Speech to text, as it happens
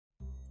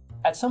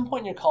At some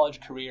point in your college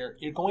career,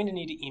 you're going to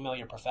need to email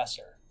your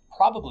professor,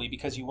 probably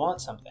because you want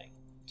something.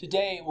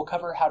 Today, we'll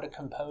cover how to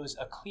compose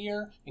a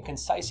clear and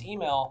concise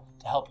email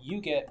to help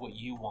you get what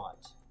you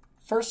want.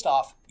 First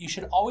off, you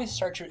should always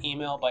start your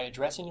email by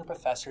addressing your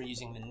professor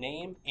using the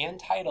name and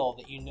title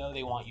that you know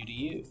they want you to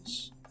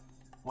use.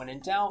 When in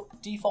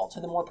doubt, default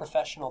to the more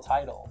professional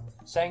title.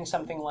 Saying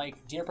something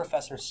like, "Dear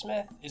Professor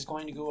Smith," is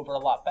going to go over a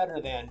lot better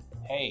than,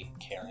 "Hey,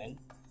 Karen."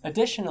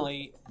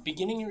 Additionally,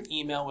 beginning your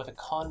email with a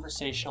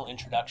conversational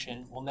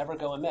introduction will never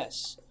go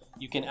amiss.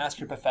 You can ask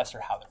your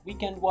professor how their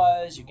weekend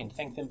was, you can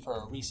thank them for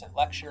a recent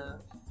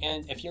lecture,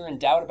 and if you're in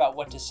doubt about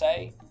what to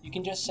say, you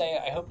can just say,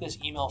 "I hope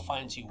this email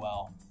finds you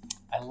well."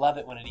 I love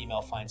it when an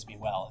email finds me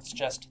well. It's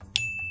just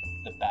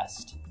the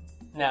best.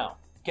 Now,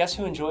 guess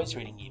who enjoys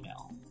reading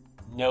email?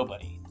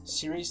 Nobody.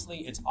 Seriously,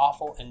 it's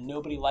awful and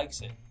nobody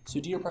likes it.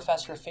 So do your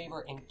professor a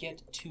favor and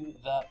get to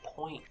the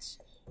point.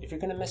 If you're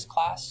going to miss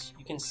class,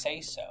 you can say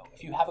so.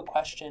 If you have a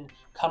question,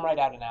 come right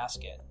out and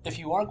ask it. If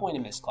you are going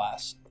to miss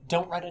class,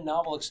 don't write a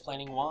novel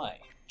explaining why.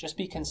 Just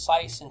be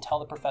concise and tell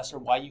the professor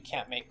why you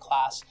can't make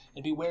class,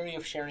 and be wary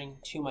of sharing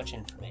too much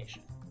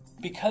information.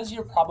 Because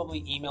you're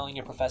probably emailing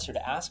your professor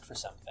to ask for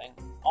something,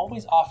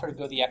 always offer to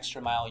go the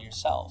extra mile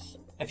yourself.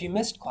 If you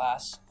missed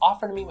class,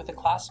 offer to meet with a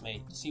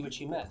classmate to see what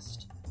you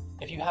missed.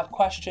 If you have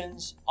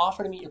questions,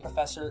 offer to meet your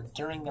professor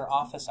during their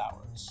office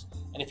hours.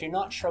 And if you're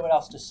not sure what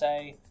else to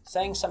say,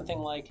 saying something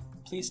like,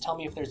 "Please tell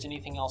me if there's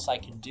anything else I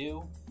can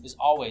do," is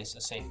always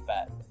a safe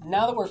bet.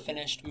 Now that we're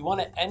finished, we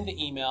want to end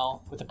the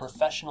email with a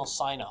professional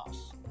sign-off.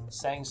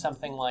 Saying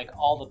something like,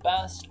 "All the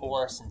best,"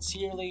 or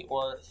 "Sincerely,"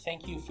 or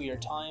 "Thank you for your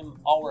time,"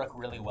 all work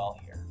really well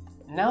here.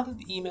 Now that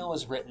the email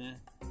is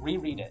written,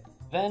 reread it,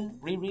 then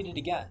reread it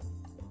again.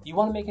 You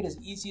want to make it as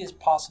easy as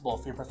possible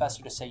for your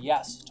professor to say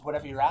yes to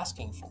whatever you're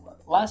asking for.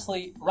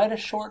 Lastly, write a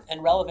short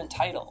and relevant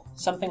title.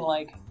 Something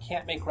like,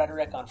 "Can't make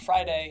rhetoric on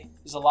Friday"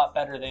 is a lot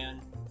better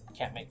than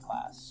 "Can't make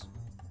class."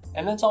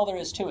 And that's all there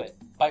is to it.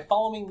 By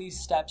following these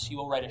steps, you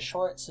will write a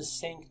short,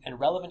 succinct, and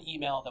relevant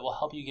email that will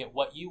help you get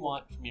what you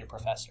want from your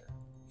professor.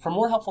 For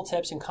more helpful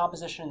tips in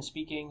composition and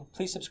speaking,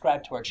 please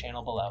subscribe to our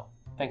channel below.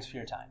 Thanks for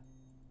your time.